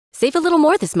Save a little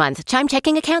more this month. Chime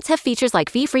checking accounts have features like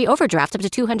fee-free overdraft up to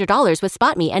 $200 with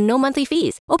SpotMe and no monthly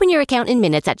fees. Open your account in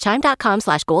minutes at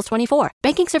chime.com/goals24.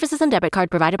 Banking services and debit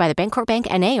card provided by the Bancorp Bank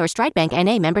N.A. or Stride Bank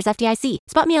N.A. members FDIC.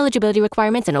 SpotMe eligibility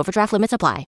requirements and overdraft limits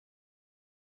apply.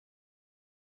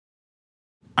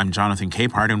 I'm Jonathan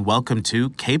Capehart, and welcome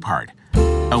to Capehart.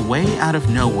 A Way Out of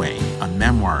No Way, a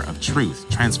memoir of truth,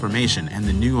 transformation, and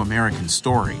the new American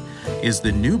story, is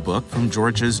the new book from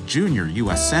Georgia's junior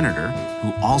U.S. Senator,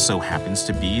 who also happens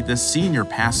to be the senior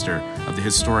pastor of the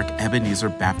historic Ebenezer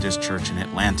Baptist Church in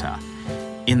Atlanta.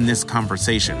 In this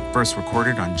conversation, first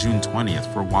recorded on June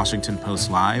 20th for Washington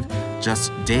Post Live,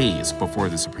 just days before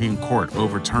the Supreme Court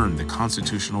overturned the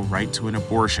constitutional right to an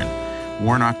abortion,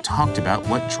 Warnock talked about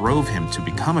what drove him to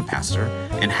become a pastor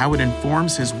and how it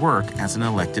informs his work as an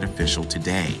elected official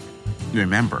today.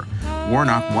 Remember,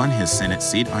 Warnock won his Senate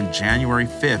seat on January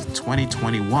 5th,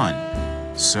 2021.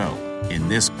 So, in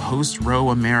this post-Roe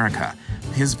America,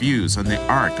 his views on the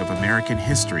arc of American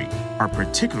history are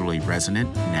particularly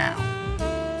resonant now.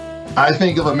 I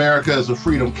think of America as a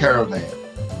freedom caravan.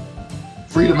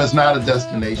 Freedom is not a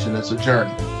destination, it's a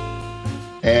journey.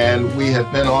 And we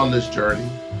have been on this journey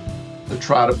to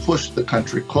try to push the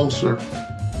country closer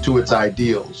to its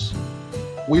ideals.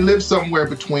 We live somewhere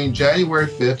between January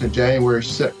 5th and January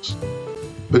 6th,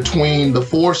 between the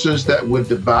forces that would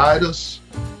divide us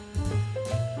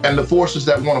and the forces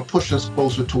that want to push us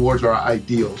closer towards our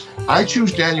ideals. I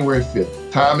choose January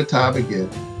 5th, time and time again.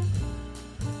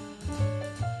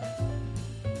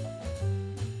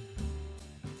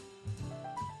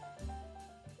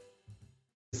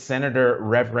 Senator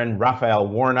Reverend Raphael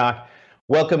Warnock,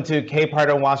 welcome to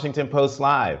Capehart on Washington Post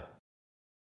Live.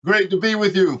 Great to be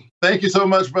with you. Thank you so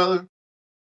much, brother.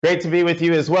 Great to be with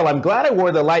you as well. I'm glad I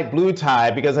wore the light blue tie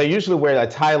because I usually wear a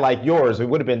tie like yours. We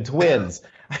would have been twins.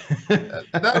 That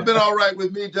would have been all right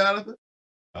with me, Jonathan.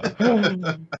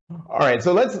 All right,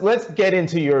 so let's get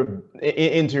into your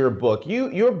book.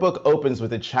 Your book opens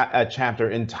with a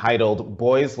chapter entitled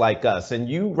 "Boys Like Us," and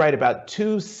you write about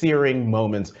two searing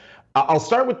moments. I'll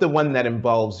start with the one that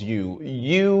involves you.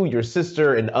 You, your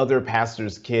sister, and other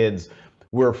pastors' kids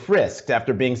were frisked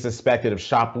after being suspected of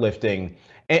shoplifting.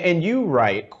 And you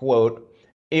write, quote,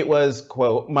 "It was,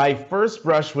 quote, my first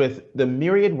brush with the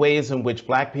myriad ways in which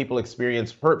Black people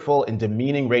experience hurtful and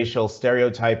demeaning racial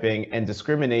stereotyping and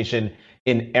discrimination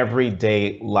in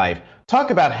everyday life."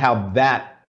 Talk about how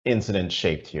that incident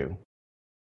shaped you.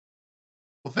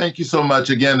 Well, thank you so much.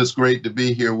 Again, it's great to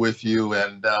be here with you.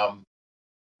 And,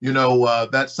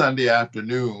 that Sunday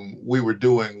afternoon, we were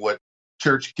doing what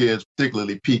church kids,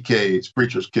 particularly PKs,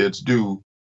 preachers' kids, do.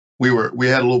 We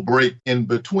had a little break in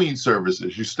between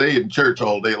services. You stay in church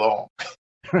all day long.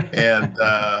 And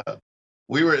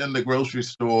we were in the grocery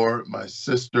store, my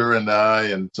sister and I,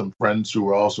 and some friends who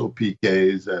were also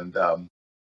PKs. And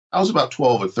I was about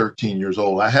 12 or 13 years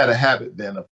old. I had a habit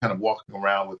then of kind of walking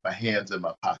around with my hands in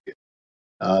my pocket,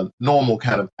 normal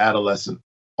kind of adolescent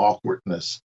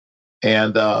awkwardness.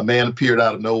 And a man appeared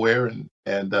out of nowhere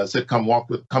and said, come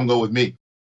go with me.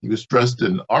 He was dressed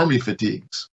in army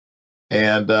fatigues.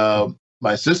 And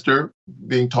my sister,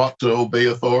 being taught to obey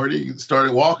authority,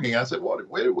 started walking. I said,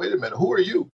 wait a minute, who are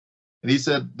you? And he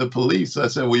said, the police. I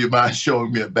said, well, you mind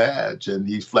showing me a badge? And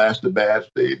he flashed a badge.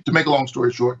 To make a long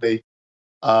story short, they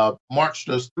marched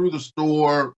us through the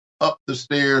store, up the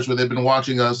stairs where they'd been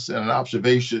watching us in an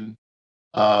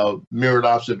mirrored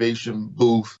observation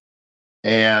booth.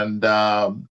 And,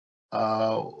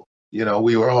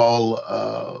 we were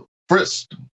all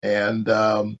frisked. And,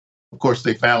 of course,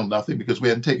 they found nothing because we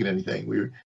hadn't taken anything. We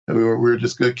were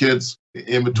just good kids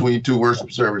in between two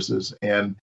worship services.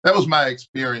 And that was my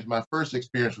experience, my first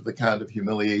experience with the kind of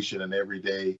humiliation and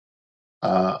everyday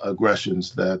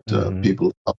aggressions that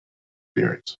people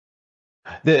experience.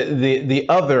 The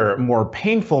other more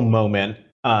painful moment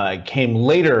came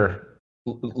later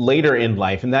in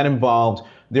life, and that involved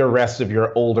the arrest of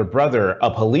your older brother, a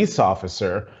police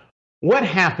officer. What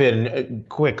happened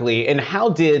quickly, and how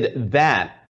did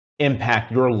that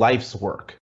impact your life's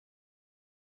work?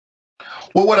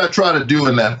 Well, what I try to do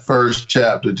in that first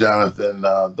chapter, Jonathan,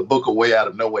 the book A Way Out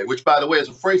of No Way, which, by the way, is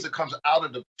a phrase that comes out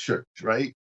of the church,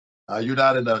 right? You're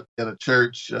not in a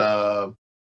church for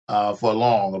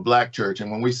long, a Black church.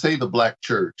 And when we say the Black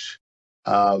church,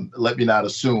 let me not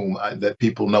assume that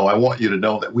people know. I want you to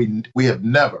know that we have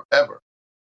never, ever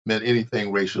meant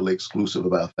anything racially exclusive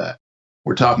about that.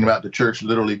 We're talking about the church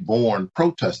literally born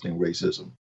protesting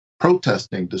racism,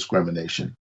 protesting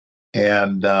discrimination,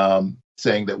 and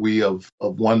saying that we of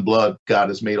one blood, God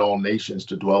has made all nations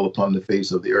to dwell upon the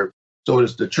face of the earth. So it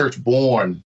is the church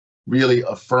born really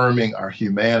affirming our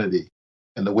humanity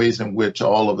and the ways in which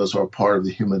all of us are part of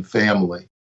the human family.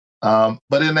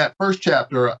 But in that first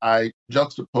chapter, I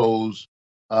juxtapose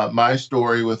my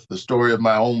story with the story of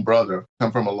my own brother. I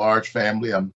come from a large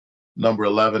family. I'm number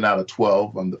 11 out of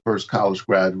 12. I'm the first college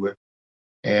graduate.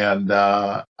 And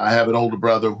I have an older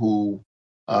brother who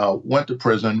went to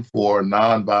prison for a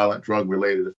nonviolent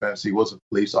drug-related offense. He was a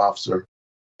police officer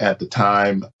at the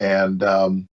time. And,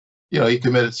 he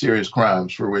committed serious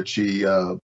crimes for which he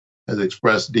has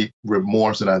expressed deep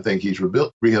remorse, and I think he's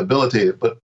rehabilitated.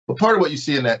 But part of what you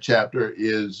see in that chapter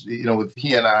is, with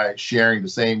he and I sharing the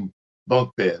same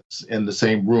bunk beds in the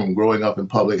same room, growing up in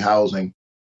public housing.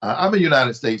 I'm a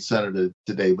United States Senator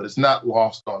today, but it's not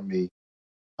lost on me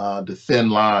the thin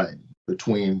line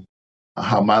between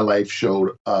how my life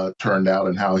turned out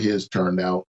and how his turned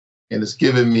out. And it's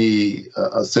given me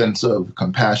a sense of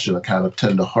compassion, a kind of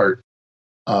tender heart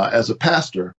as a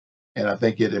pastor. And I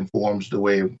think it informs the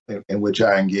way in which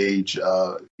I engage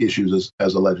issues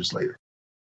as a legislator.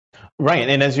 Right.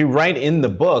 And as you write in the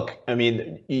book, I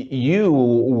mean, you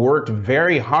worked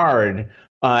very hard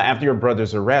after your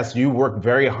brother's arrest. You worked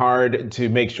very hard to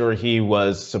make sure he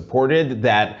was supported,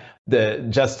 that the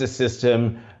justice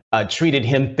system treated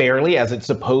him fairly, as it's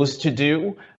supposed to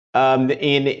do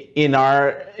in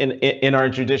our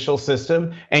judicial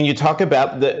system. And you talk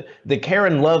about the care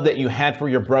and love that you had for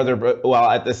your brother,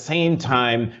 while at the same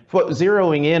time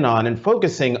zeroing in on and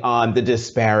focusing on the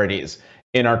disparities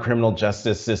in our criminal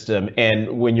justice system.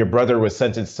 And when your brother was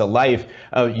sentenced to life,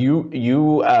 where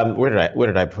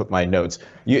did I put my notes?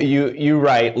 You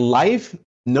write, life.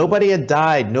 Nobody had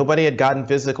died. Nobody had gotten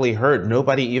physically hurt.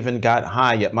 Nobody even got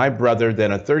high. Yet my brother,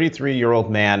 then a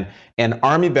 33-year-old man, an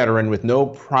Army veteran with no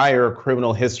prior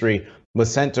criminal history,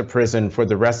 was sent to prison for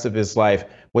the rest of his life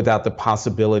without the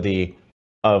possibility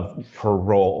of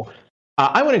parole.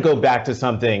 I want to go back to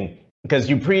something, because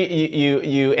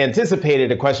you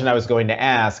anticipated a question I was going to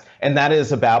ask, and that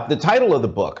is about the title of the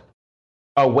book,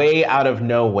 A Way Out of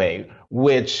No Way,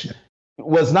 which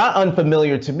was not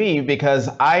unfamiliar to me because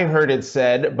I heard it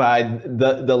said by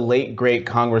the late, great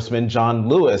Congressman John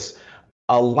Lewis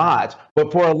a lot.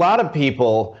 But for a lot of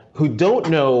people who don't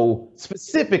know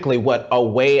specifically what a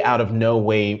way out of no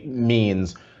way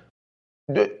means,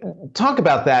 talk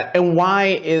about that and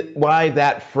why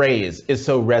that phrase is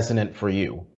so resonant for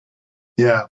you.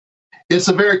 Yeah, it's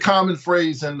a very common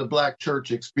phrase in the Black church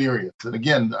experience. And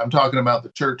again, I'm talking about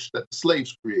the church that the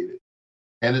slaves created.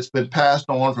 And it's been passed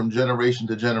on from generation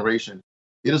to generation.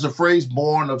 It is a phrase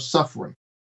born of suffering,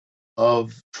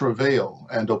 of travail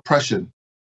and oppression,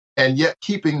 and yet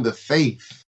keeping the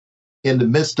faith in the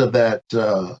midst of that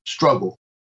struggle,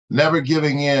 never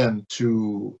giving in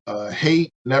to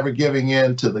hate, never giving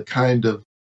in to the kind of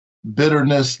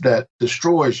bitterness that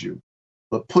destroys you,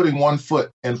 but putting one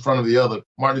foot in front of the other.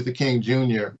 Martin Luther King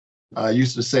Jr.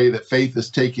 Used to say that faith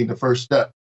is taking the first step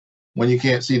when you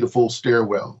can't see the full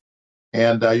stairwell.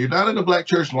 And you're not in the Black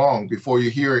church long before you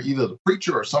hear either the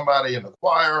preacher or somebody in the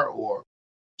choir or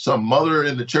some mother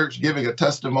in the church giving a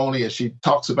testimony as she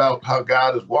talks about how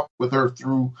God has walked with her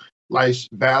through life's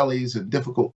valleys and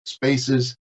difficult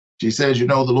spaces. She says, the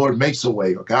Lord makes a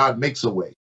way, or God makes a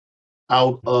way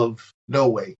out of no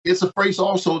way. It's a phrase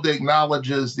also that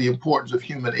acknowledges the importance of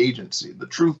human agency. The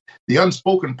truth, the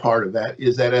unspoken part of that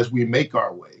is that as we make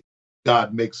our way,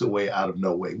 God makes a way out of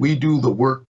no way. We do the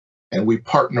work and we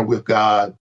partner with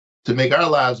God to make our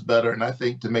lives better, and I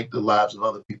think to make the lives of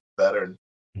other people better. And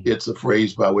it's a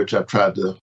phrase by which I've tried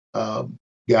to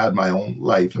guide my own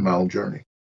life and my own journey.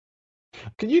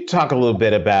 Could you talk a little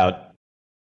bit about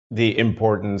the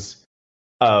importance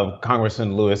of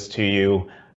Congressman Lewis to you?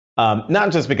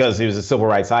 Not just because he was a civil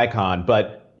rights icon,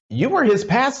 but you were his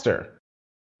pastor.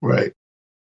 Right.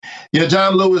 Yeah,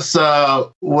 John Lewis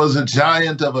was a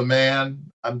giant of a man.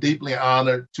 I'm deeply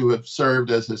honored to have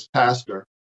served as his pastor.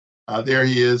 There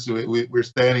he is. We're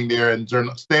standing there, and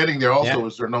standing there also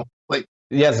is Zernona Clayton.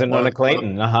 Yes, Zernona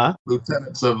Clayton.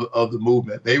 Lieutenants of the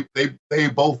movement. They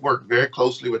both worked very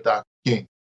closely with Dr. King,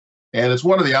 and it's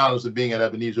one of the honors of being at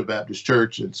Ebenezer Baptist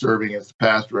Church and serving as the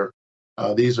pastor.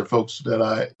 These are folks that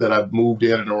I've moved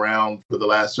in and around for the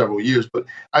last several years. But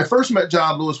I first met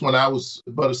John Lewis when I was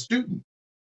but a student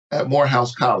at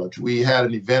Morehouse College. We had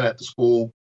an event at the school.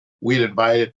 We'd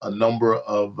invited a number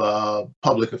of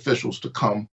public officials to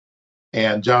come,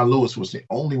 and John Lewis was the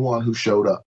only one who showed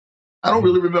up. I don't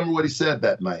really remember what he said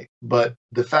that night, but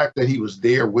the fact that he was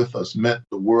there with us meant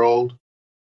the world.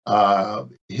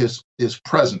 His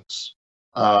presence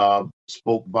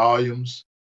spoke volumes,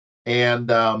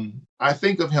 and I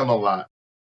think of him a lot.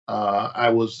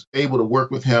 I was able to work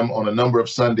with him on a number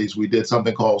of Sundays. We did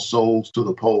something called Souls to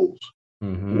the Polls,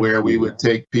 where we would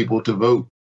take people to vote.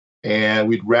 and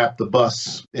we'd wrap the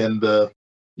bus in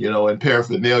in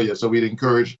paraphernalia. So we'd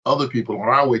encourage other people on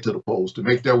our way to the polls to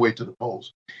make their way to the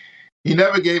polls. He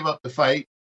never gave up the fight.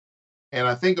 And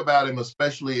I think about him,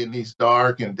 especially in these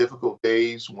dark and difficult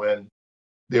days when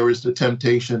there is the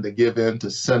temptation to give in to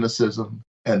cynicism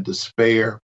and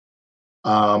despair.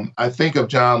 I think of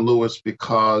John Lewis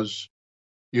because,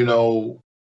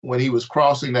 when he was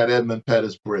crossing that Edmund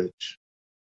Pettus Bridge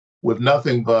with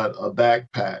nothing but a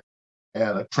backpack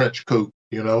and a trench coat,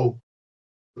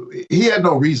 he had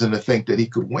no reason to think that he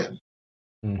could win.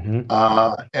 Mm-hmm.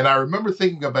 And I remember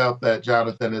thinking about that,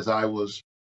 Jonathan, as I was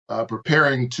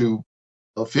preparing to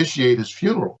officiate his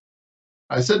funeral.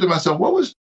 I said to myself, what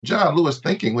was John Lewis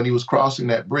thinking when he was crossing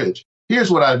that bridge?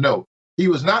 Here's what I know. He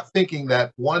was not thinking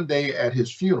that one day at his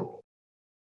funeral,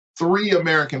 3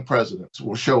 American presidents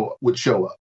would show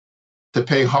up to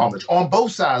pay homage on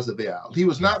both sides of the aisle. He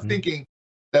was not thinking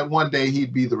that one day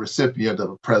he'd be the recipient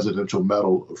of a Presidential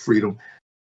Medal of Freedom.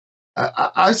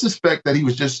 I suspect that he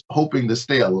was just hoping to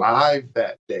stay alive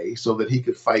that day so that he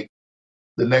could fight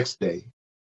the next day.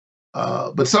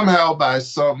 But somehow, by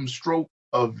some stroke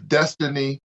of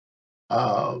destiny,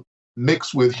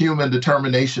 mixed with human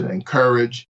determination and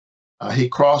courage, he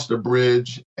crossed the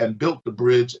bridge and built the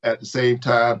bridge at the same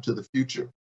time to the future.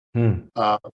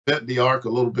 Bent the arc a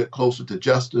little bit closer to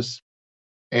justice.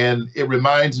 And it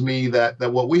reminds me that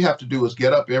what we have to do is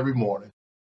get up every morning,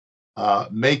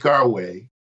 make our way.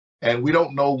 And we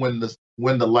don't know when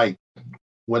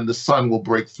the sun will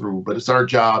break through, but it's our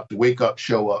job to wake up,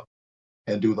 show up,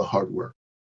 and do the hard work.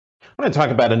 I want to talk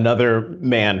about another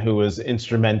man who was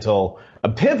instrumental,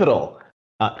 pivotal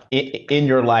in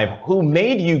your life, who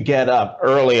made you get up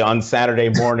early on Saturday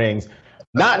mornings,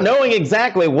 not knowing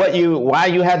exactly why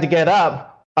you had to get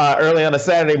up early on a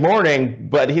Saturday morning,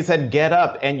 but he said, get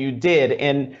up, and you did.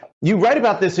 And you write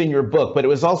about this in your book, but it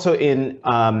was also in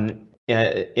an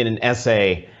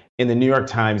essay in the New York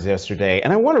Times yesterday.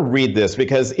 And I want to read this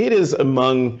because it is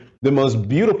among the most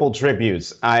beautiful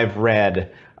tributes I've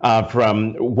read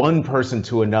from one person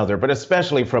to another, but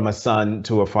especially from a son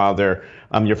to a father.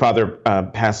 Your father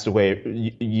passed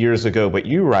away years ago, but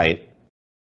you write,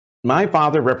 my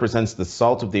father represents the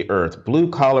salt of the earth,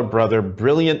 blue-collar brother,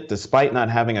 brilliant despite not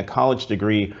having a college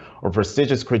degree or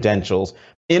prestigious credentials,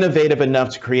 innovative enough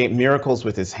to create miracles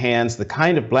with his hands, the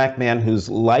kind of black man whose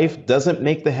life doesn't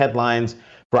make the headlines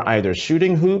for either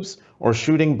shooting hoops or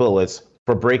shooting bullets,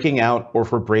 for breaking out or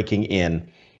for breaking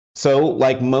in. So,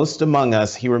 like most among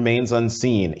us, he remains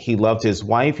unseen. He loved his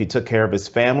wife, he took care of his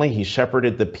family, he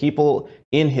shepherded the people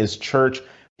in his church,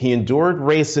 he endured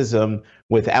racism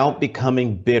without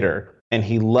becoming bitter, and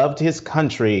he loved his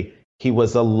country. He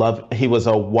was a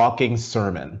walking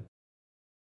sermon.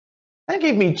 That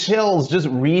gave me chills just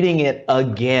reading it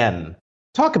again.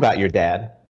 Talk about your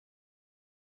dad.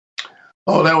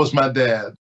 Oh, that was my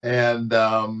dad. And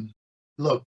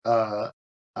look,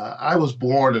 I was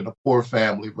born in a poor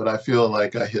family, but I feel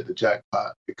like I hit the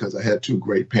jackpot because I had 2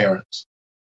 great parents.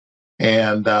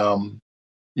 And, I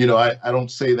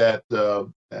don't say that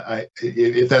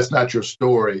if that's not your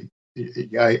story,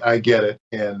 I get it.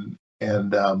 And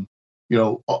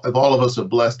if all of us are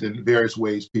blessed in various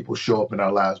ways, people show up in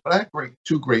our lives. But I had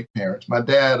 2 great parents. My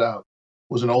dad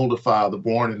was an older father,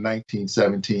 born in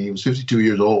 1917. He was 52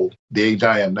 years old, the age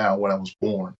I am now when I was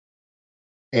born.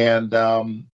 And,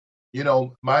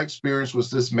 my experience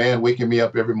was this man waking me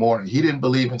up every morning. He didn't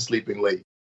believe in sleeping late.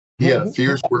 He had a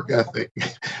fierce work ethic,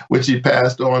 which he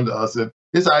passed on to us. And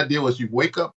his idea was you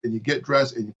wake up and you get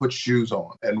dressed and you put shoes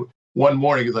on. And one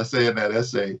morning, as I say in that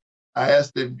essay, I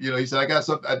asked him, he said, I got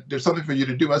something, there's something for you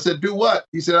to do. I said, do what?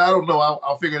 He said, I don't know.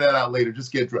 I'll figure that out later.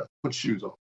 Just get dressed, put shoes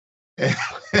on.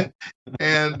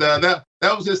 And that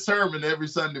was his sermon every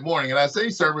Sunday morning. And I say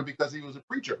sermon because he was a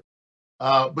preacher.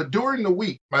 But during the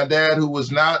week, my dad, who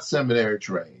was not seminary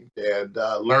trained and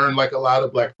learned like a lot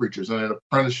of Black preachers in an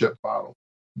apprenticeship model,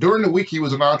 during the week, he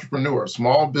was an entrepreneur, a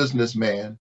small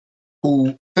businessman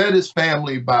who fed his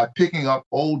family by picking up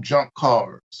old junk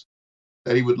cars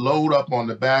that he would load up on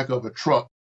the back of a truck,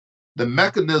 the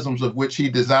mechanisms of which he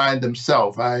designed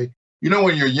himself. When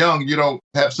you're young, you don't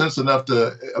have sense enough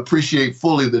to appreciate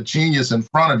fully the genius in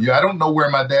front of you. I don't know where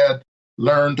my dad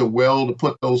learned to weld, to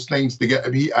put those things together.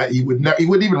 He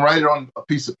wouldn't even write it on a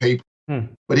piece of paper,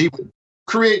 but he would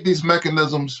create these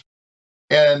mechanisms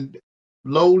and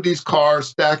load these cars,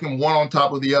 stack them one on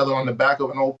top of the other on the back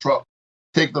of an old truck,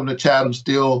 take them to Chatham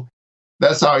Steel.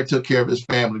 That's how he took care of his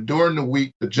family. During the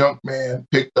week, the junk man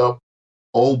picked up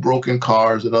old broken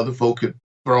cars that other folk had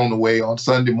thrown away. On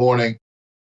Sunday morning,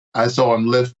 I saw him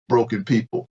lift broken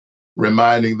people,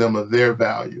 reminding them of their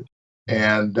value.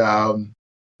 And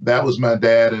that was my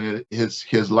dad, and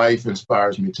his life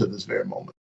inspires me to this very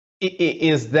moment.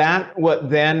 Is that what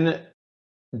then,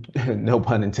 no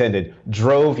pun intended,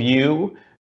 drove you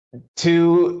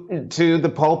to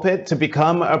the pulpit to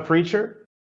become a preacher?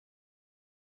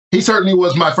 He certainly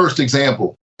was my first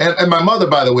example. And my mother,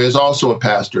 by the way, is also a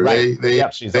pastor.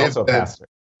 Right. She's also a pastor.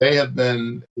 They have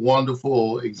been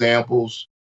wonderful examples,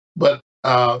 but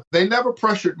they never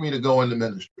pressured me to go into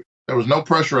ministry. There was no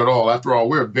pressure at all. After all,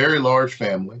 we're a very large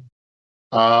family,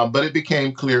 but it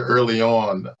became clear early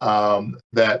on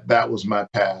that that was my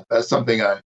path. That's something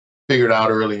I figured out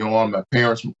early on. My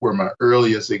parents were my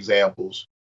earliest examples.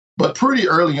 But pretty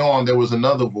early on, there was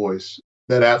another voice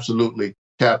that absolutely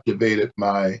captivated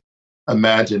my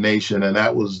imagination, and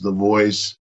that was the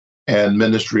voice and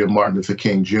ministry of Martin Luther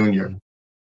King Jr.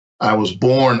 I was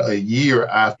born a year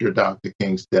after Dr.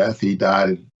 King's death. He died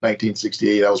in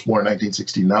 1968. I was born in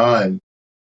 1969.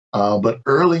 But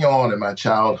early on in my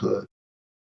childhood,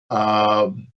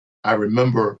 I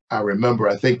remember,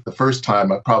 I think the first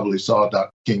time I probably saw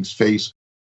Dr. King's face,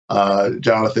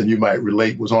 Jonathan, you might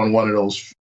relate, was on one of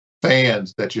those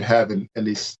fans that you have in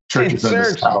these churches in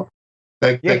the South.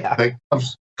 That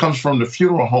comes from the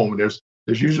funeral home. There's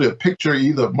usually a picture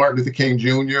either of Martin Luther King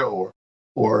Jr. or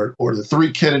the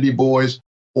three Kennedy boys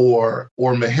or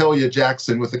Mahalia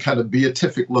Jackson with a kind of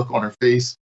beatific look on her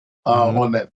face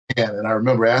on that fan. And I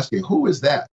remember asking, who is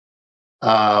that?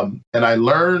 And I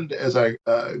learned as I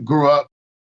grew up,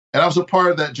 and I was a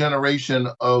part of that generation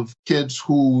of kids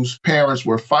whose parents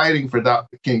were fighting for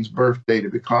Dr. King's birthday to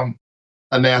become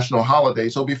a national holiday.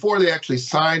 So before they actually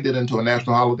signed it into a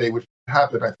national holiday, which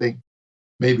happened, I think,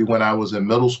 maybe when I was in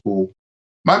middle school,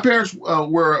 my parents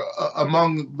were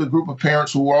among the group of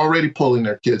parents who were already pulling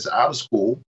their kids out of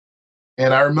school.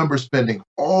 And I remember spending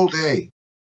all day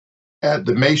at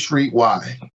the May Street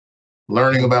Y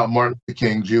learning about Martin Luther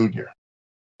King Jr.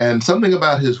 And something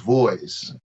about his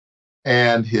voice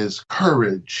and his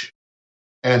courage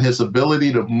and his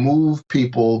ability to move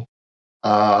people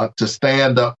to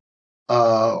stand up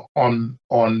on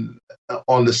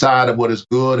the side of what is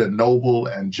good and noble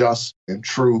and just and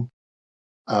true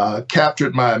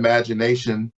captured my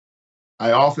imagination.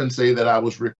 I often say that I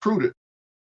was recruited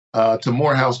to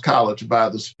Morehouse College by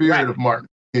the spirit of Martin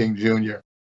King Jr.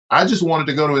 I just wanted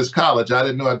to go to his college. I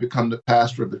didn't know I'd become the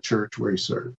pastor of the church where he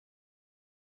served.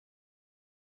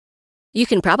 You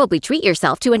can probably treat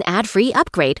yourself to an ad-free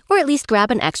upgrade or at least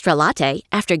grab an extra latte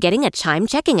after getting a Chime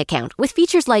checking account with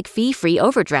features like fee-free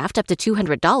overdraft up to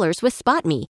 $200 with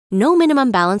SpotMe. No minimum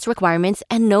balance requirements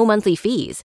and no monthly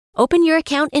fees. Open your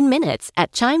account in minutes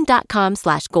at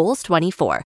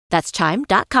chime.com/goals24. That's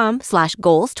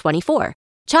chime.com/goals24.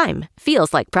 Chime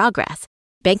feels like progress.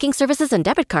 Banking services and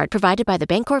debit card provided by the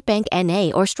Bancorp Bank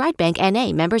N.A. or Stride Bank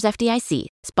N.A. members FDIC.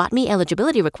 SpotMe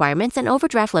eligibility requirements and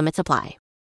overdraft limits apply.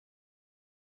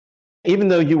 Even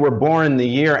though you were born the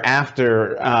year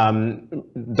after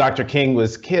Dr. King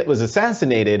was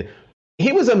assassinated,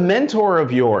 he was a mentor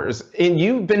of yours, and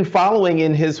you've been following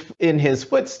in his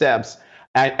footsteps.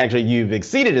 Actually, you've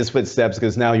exceeded his footsteps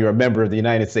because now you're a member of the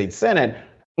United States Senate.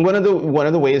 One of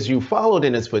the ways you followed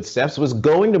in his footsteps was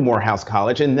going to Morehouse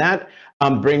College, and that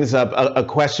brings up a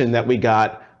question that we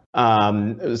got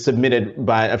submitted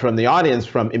from the audience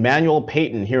from Emmanuel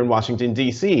Payton here in Washington,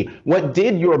 D.C. What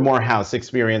did your Morehouse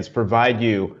experience provide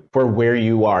you for where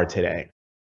you are today?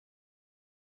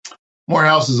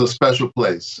 Morehouse is a special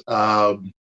place.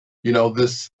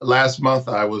 This last month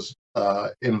I was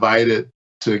invited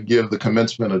to give the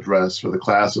commencement address for the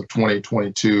class of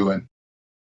 2022. And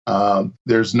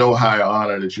there's no higher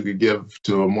honor that you could give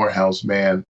to a Morehouse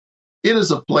man. It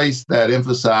is a place that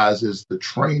emphasizes the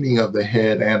training of the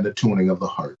head and the tuning of the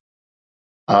heart.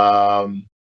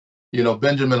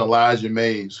 Benjamin Elijah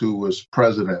Mays, who was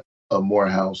president of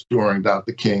Morehouse during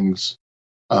Dr. King's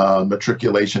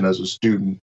matriculation as a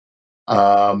student,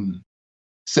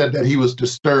 said that he was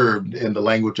disturbed in the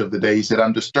language of the day. He said,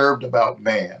 "I'm disturbed about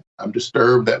man. I'm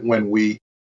disturbed that when we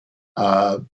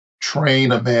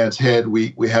train a man's head,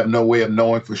 we have no way of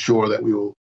knowing for sure that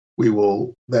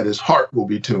that his heart will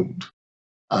be tuned."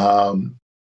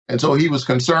 And so he was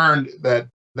concerned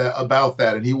about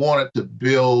that, and he wanted to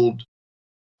build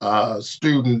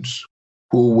students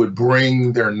who would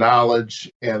bring their knowledge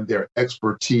and their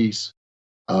expertise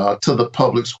to the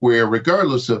public square,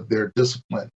 regardless of their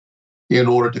discipline, in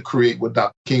order to create what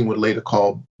Dr. King would later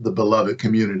call the beloved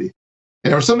community.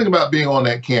 And there was something about being on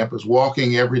that campus,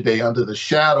 walking every day under the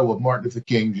shadow of Martin Luther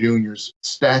King Jr.'s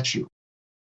statue,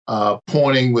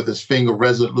 pointing with his finger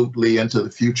resolutely into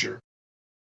the future.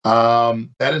 That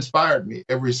inspired me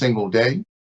every single day.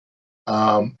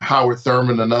 Howard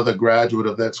Thurman, another graduate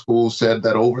of that school, said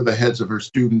that over the heads of her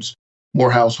students,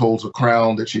 Morehouse holds a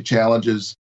crown that she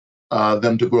challenges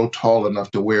them to grow tall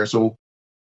enough to wear. So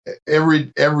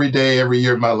every day, every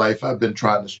year of my life, I've been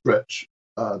trying to stretch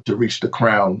to reach the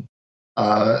crown,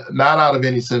 not out of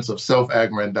any sense of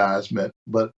self-aggrandizement,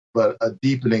 but a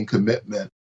deepening commitment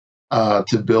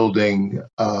to building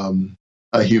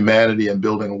a humanity and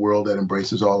building a world that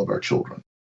embraces all of our children.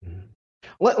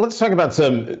 Let's talk about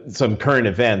some current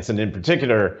events, and in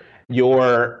particular,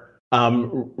 your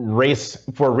race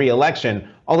for re-election.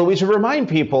 Although we should remind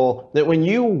people that when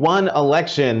you won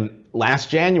election last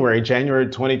January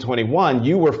 2021,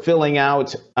 you were filling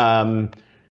out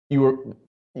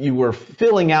you were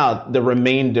filling out the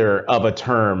remainder of a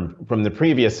term from the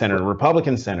previous senator,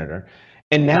 Republican senator,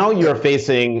 and now you're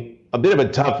facing a bit of a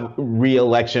tough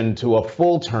re-election to a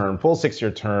full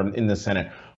 6-year term in the Senate.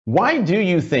 Why do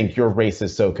you think your race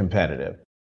is so competitive?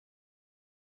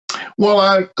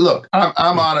 Well,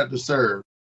 I'm honored to serve.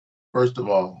 First of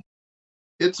all,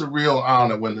 it's a real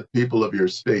honor when the people of your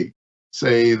state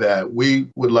say that we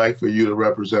would like for you to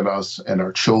represent us and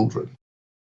our children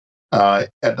at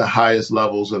the highest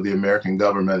levels of the American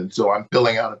government. And so I'm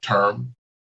filling out a term.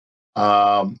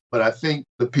 But I think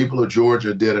the people of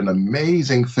Georgia did an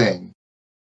amazing thing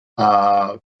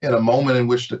in a moment in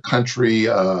which the country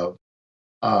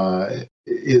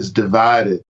is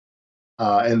divided,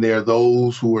 and there are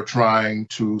those who are trying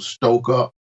to stoke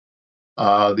up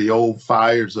the old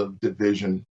fires of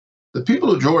division. The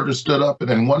people of Georgia stood up and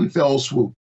in one fell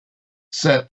swoop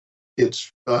sent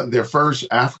their first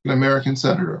African-American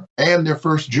senator and their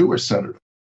first Jewish senator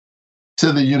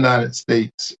to the United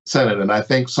States Senate. And I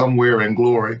think somewhere in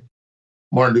glory,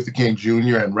 Martin Luther King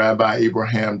Jr. and Rabbi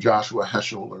Abraham Joshua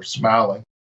Heschel are smiling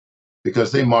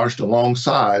because they marched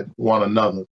alongside one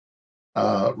another.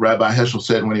 Rabbi Heschel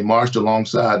said when he marched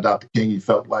alongside Dr. King, he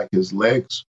felt like his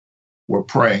legs were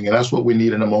praying. And that's what we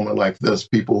need in a moment like this,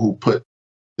 people who put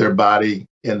their body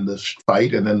in the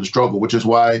fight and in the struggle, which is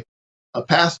why a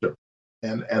pastor,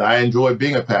 and I enjoy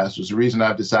being a pastor, is the reason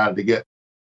I've decided to get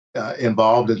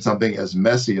involved in something as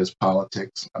messy as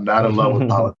politics. I'm not in love with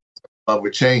politics, I'm in love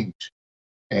with change.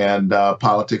 And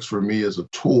politics for me is a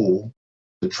tool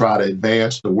to try to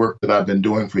advance the work that I've been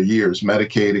doing for years,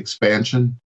 Medicaid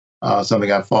expansion,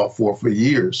 something I've fought for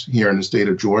years here in the state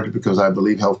of Georgia because I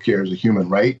believe healthcare is a human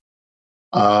right.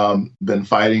 Been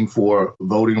fighting for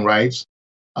voting rights.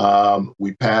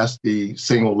 We passed the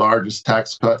single largest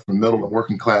tax cut for middle and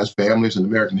working class families in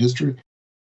American history.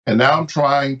 And now I'm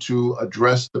trying to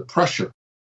address the pressure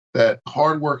that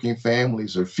hardworking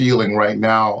families are feeling right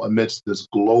now amidst this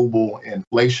global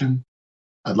inflation.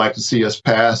 I'd like to see us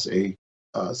pass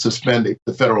suspend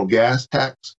the federal gas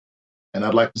tax. And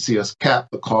I'd like to see us cap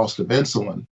the cost of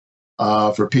insulin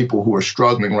for people who are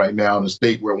struggling right now in a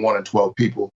state where 1 in 12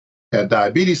 people have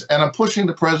diabetes. And I'm pushing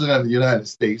the president of the United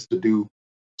States to do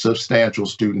substantial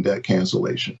student debt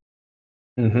cancellation.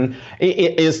 Mm-hmm.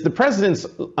 Is the president's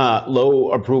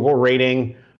low approval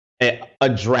rating a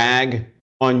drag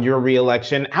on your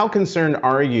reelection? How concerned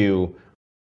are you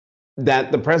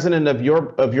that the president of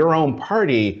your own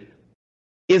party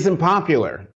isn't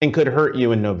popular and could hurt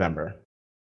you in November?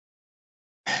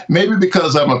 Maybe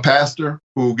because I'm a pastor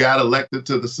who got elected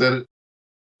to the Senate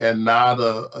and not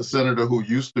a senator who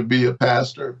used to be a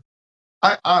pastor.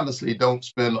 I honestly don't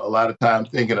spend a lot of time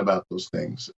thinking about those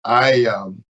things.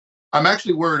 I'm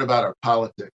actually worried about our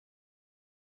politics.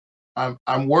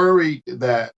 I'm worried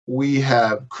that we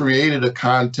have created a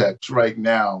context right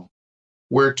now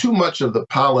where too much of the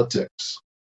politics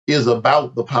is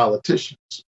about the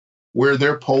politicians, where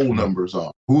their poll numbers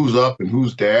are, who's up and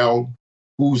who's down,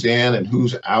 who's in and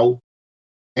who's out.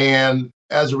 And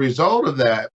as a result of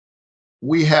that,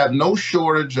 we have no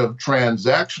shortage of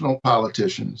transactional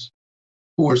politicians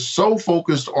who are so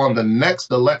focused on the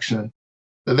next election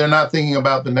that they're not thinking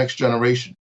about the next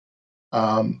generation.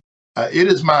 It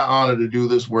is my honor to do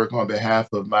this work on behalf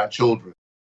of my children.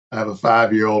 I have a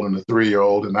 5-year-old and a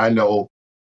 3-year-old, and I know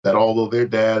that although their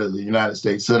dad is a United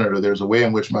States Senator, there's a way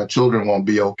in which my children won't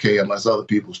be okay unless other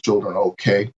people's children are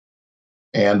okay.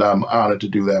 And I'm honored to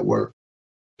do that work.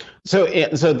 So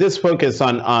this focus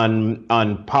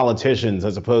on politicians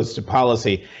as opposed to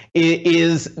policy,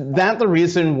 is that the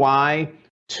reason why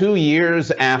 2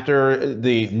 years after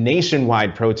the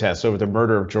nationwide protests over the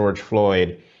murder of George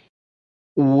Floyd,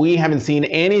 we haven't seen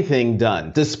anything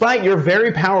done, despite your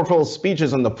very powerful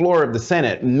speeches on the floor of the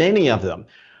Senate, many of them,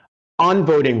 on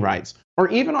voting rights or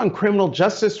even on criminal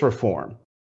justice reform?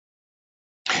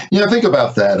 Yeah, think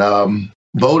about that.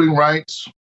 Voting rights,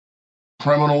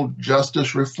 criminal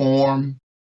justice reform.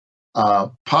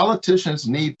 Politicians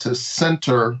need to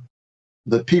center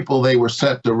the people they were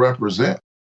sent to represent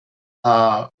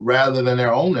rather than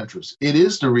their own interests. It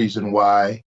is the reason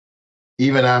why,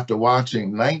 even after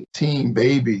watching 19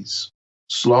 babies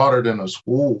slaughtered in a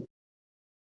school,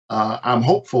 I'm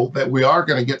hopeful that we are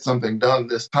going to get something done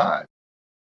this time.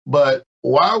 But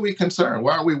why are we concerned?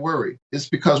 Why are we worried? It's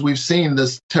because we've seen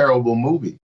this terrible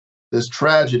movie, this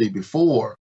tragedy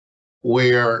before,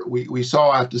 where we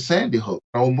saw after Sandy Hook,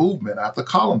 no movement, after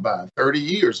Columbine, 30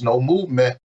 years, no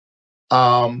movement,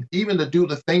 even to do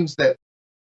the things that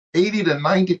 80 to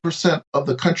 90% of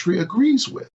the country agrees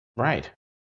with. Right.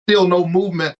 Still no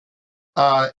movement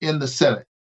in the Senate.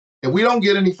 If we don't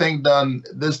get anything done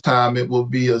this time, it will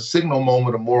be a signal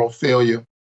moment of moral failure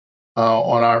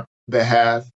on our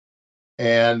behalf.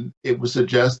 And it would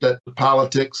suggest that the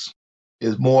politics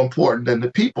is more important than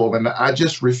the people. And I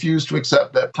just refuse to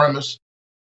accept that premise.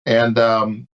 And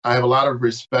I have a lot of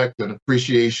respect and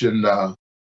appreciation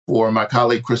for my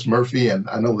colleague, Chris Murphy. And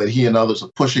I know that he and others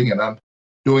are pushing, and I'm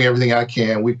doing everything I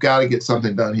can. We've got to get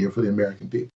something done here for the American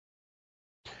people.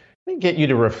 Let me get you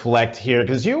to reflect here,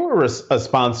 because you were a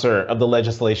sponsor of the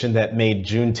legislation that made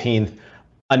Juneteenth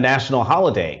a national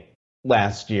holiday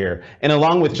last year. And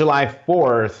along with July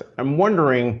 4th, I'm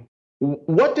wondering,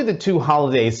 what do the two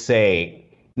holidays say,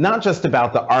 not just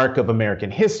about the arc of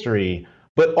American history,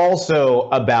 but also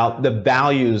about the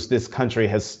values this country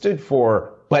has stood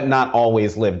for, but not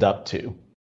always lived up to?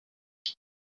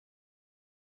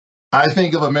 I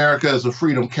think of America as a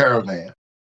freedom caravan.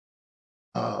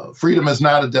 Freedom is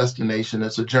not a destination,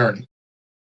 it's a journey.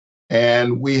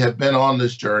 And we have been on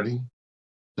this journey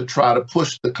to try to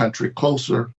push the country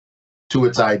closer to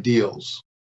its ideals.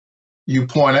 You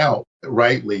point out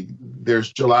rightly,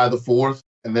 there's July the 4th,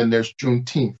 and then there's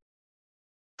Juneteenth.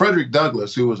 Frederick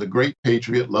Douglass, who was a great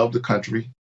patriot, loved the country,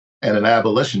 and an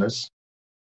abolitionist,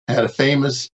 had a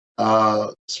famous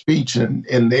speech in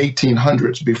the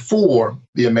 1800s before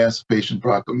the Emancipation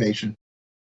Proclamation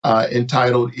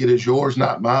entitled, "It is yours,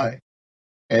 not mine."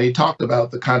 And he talked about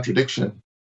the contradiction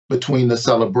between the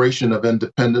celebration of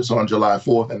independence on July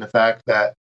 4th and the fact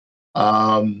that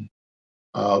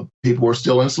people were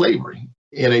still in slavery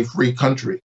in a free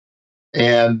country.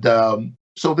 And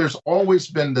so there's always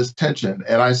been this tension,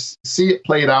 and I see it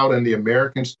played out in the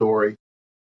American story.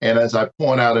 And as I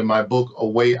point out in my book, A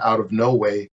Way Out of No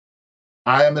Way,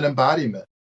 I am an embodiment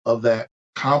of that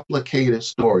complicated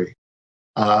story.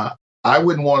 I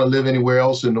wouldn't want to live anywhere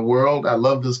else in the world. I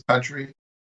love this country,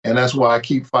 and that's why I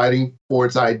keep fighting for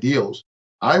its ideals.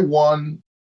 I won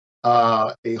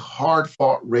a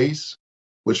hard-fought race,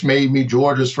 which made me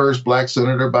Georgia's first Black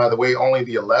senator, by the way, only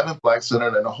the 11th Black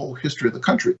senator in the whole history of the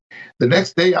country. The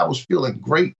next day, I was feeling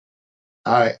great.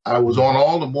 I was on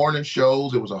all the morning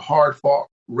shows. It was a hard-fought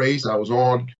race. I was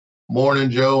on Morning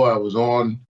Joe. I was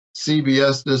on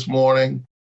CBS this morning.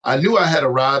 I knew I had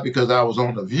arrived because I was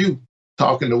on The View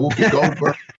talking to Whoopi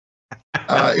Goldberg.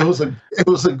 It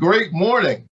was a great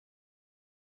morning.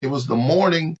 It was the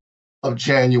morning of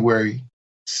January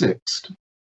 6th.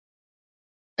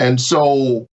 And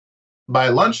so by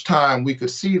lunchtime, we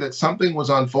could see that something was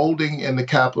unfolding in the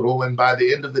Capitol. And by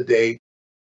the end of the day,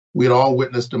 we had all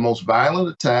witnessed the most violent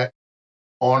attack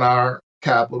on our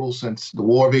Capitol since the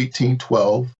War of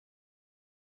 1812.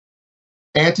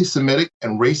 Anti-Semitic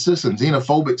and racist and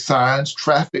xenophobic signs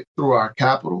trafficked through our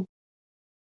Capitol.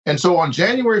 And so on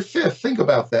January 5th, think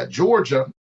about that,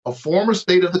 Georgia, a former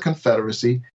state of the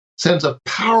Confederacy, sends a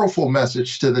powerful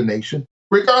message to the nation,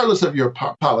 regardless of your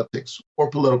politics or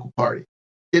political party.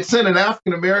 It sent an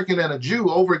African American and a Jew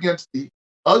over against the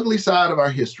ugly side of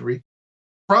our history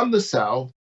from the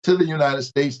South to the United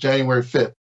States, January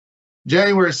 5th.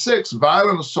 January 6th,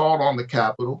 violent assault on the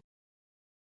Capitol,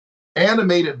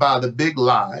 animated by the big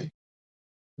lie,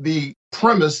 the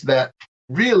premise that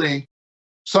really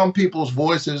some people's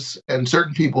voices and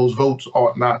certain people's votes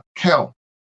ought not count.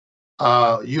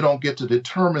 You don't get to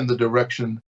determine the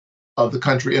direction of the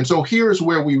country. And so here's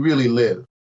where we really live.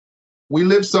 We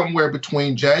live somewhere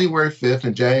between January 5th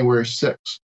and January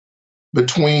 6th,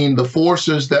 between the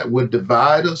forces that would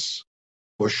divide us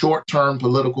for short-term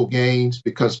political gains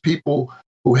because people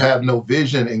who have no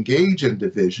vision engage in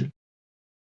division,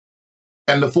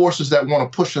 and the forces that want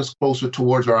to push us closer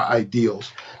towards our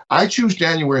ideals. I choose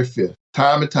January 5th,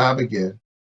 time and time again.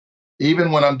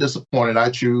 Even when I'm disappointed, I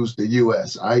choose the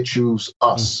U.S. I choose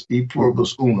us, e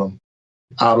pluribus unum,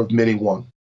 out of many one.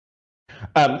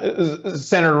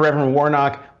 Senator Reverend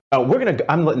Warnock, I'm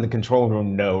letting the control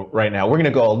room know right now. We're going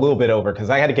to go a little bit over because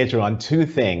I had to get you on two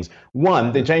things.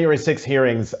 One, the January 6th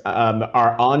hearings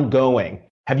are ongoing.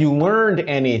 Have you learned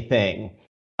anything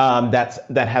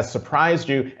that has surprised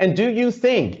you? And do you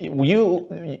think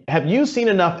have you seen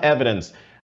enough evidence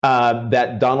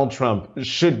that Donald Trump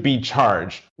should be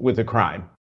charged with a crime?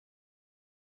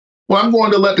 Well, I'm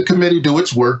going to let the committee do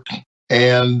its work.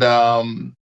 And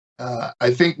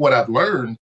I think what I've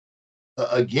learned,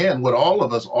 again, what all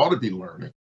of us ought to be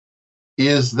learning,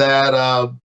 is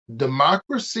that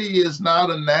democracy is not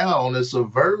a noun, it's a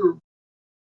verb,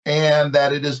 and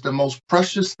that it is the most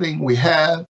precious thing we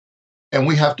have, and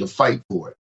we have to fight for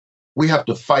it. We have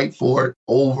to fight for it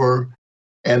over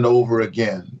and over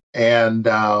again. And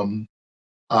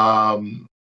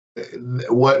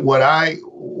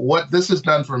what this has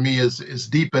done for me is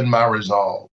deepen my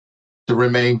resolve to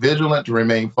remain vigilant, to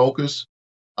remain focused,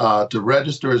 to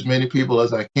register as many people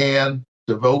as I can,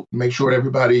 to vote, make sure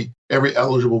every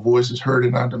eligible voice is heard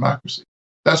in our democracy.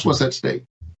 That's what's at stake.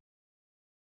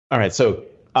 All right. So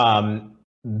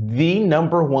the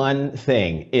number one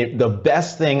thing, the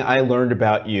best thing I learned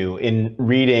about you in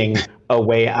reading A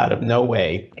Way Out of No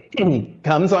Way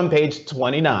comes on page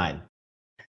 29.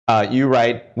 You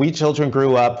write, "We children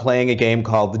grew up playing a game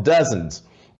called The Dozens,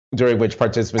 during which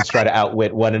participants try to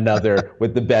outwit one another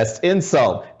with the best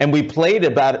insult. And we played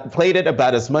it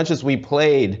about as much as we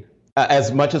prayed.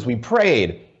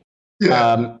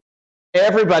 Yeah.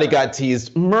 Everybody got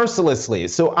teased mercilessly.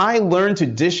 So I learned to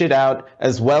dish it out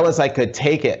as well as I could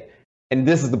take it." And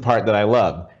this is the part that I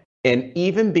love. "And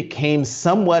even became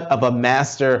somewhat of a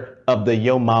master of the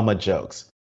yo mama jokes."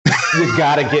 You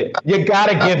gotta give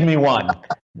me one.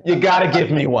 You gotta give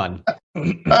me one.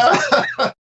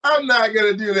 I'm not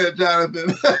gonna do that,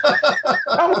 Jonathan.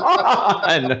 Come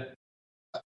on.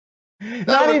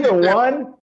 Not even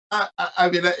one. I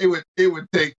mean, it would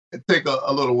take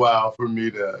a little while for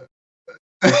me to.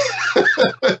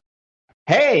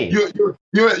 Hey,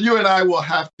 you and I will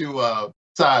have to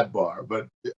sidebar, but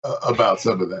about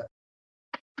some of that.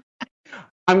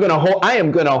 I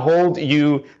am gonna hold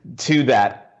you to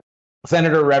that.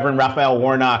 Senator Reverend Raphael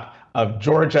Warnock of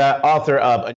Georgia, author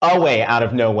of A Way Out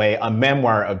of No Way, a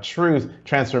memoir of truth,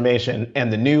 transformation,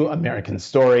 and the new American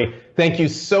story. Thank you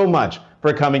so much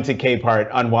for coming to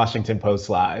Capehart on Washington Post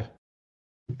Live.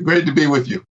 Great to be with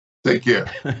you. Take care.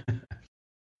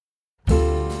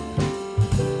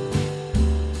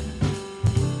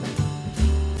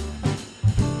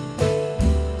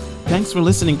 Thanks for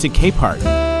listening to Capehart.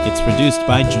 It's produced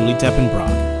by Julie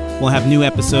Teppenbrock. We'll have new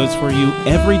episodes for you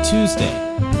every Tuesday.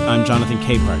 I'm Jonathan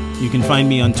Capehart. You can find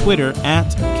me on Twitter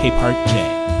at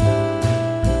CapehartJ.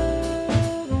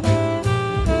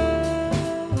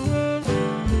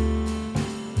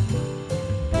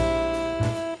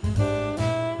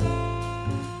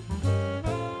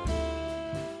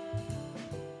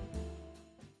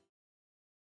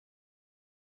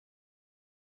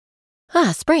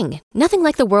 Ah, spring. Nothing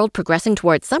like the world progressing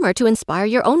towards summer to inspire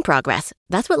your own progress.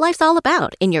 That's what life's all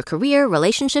about in your career,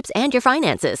 relationships, and your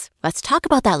finances. Let's talk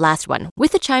about that last one.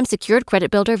 With the Chime Secured Credit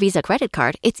Builder Visa Credit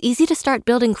Card, it's easy to start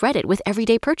building credit with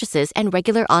everyday purchases and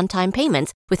regular on-time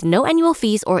payments with no annual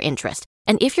fees or interest.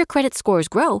 And if your credit scores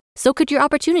grow, so could your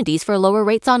opportunities for lower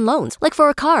rates on loans, like for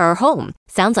a car or home.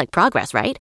 Sounds like progress,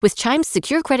 right? With Chime's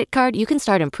Secure Credit Card, you can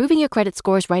start improving your credit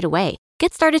scores right away.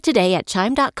 Get started today at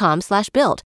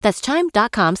chime.com/build. That's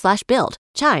chime.com/build.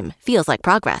 Chime feels like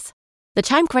progress. The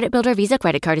Chime Credit Builder Visa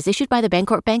Credit Card is issued by the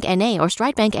Bancorp Bank N.A. or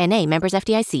Stride Bank N.A. members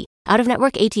FDIC.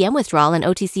 Out-of-network ATM withdrawal and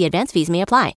OTC advance fees may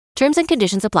apply. Terms and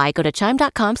conditions apply. Go to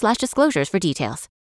chime.com/disclosures for details.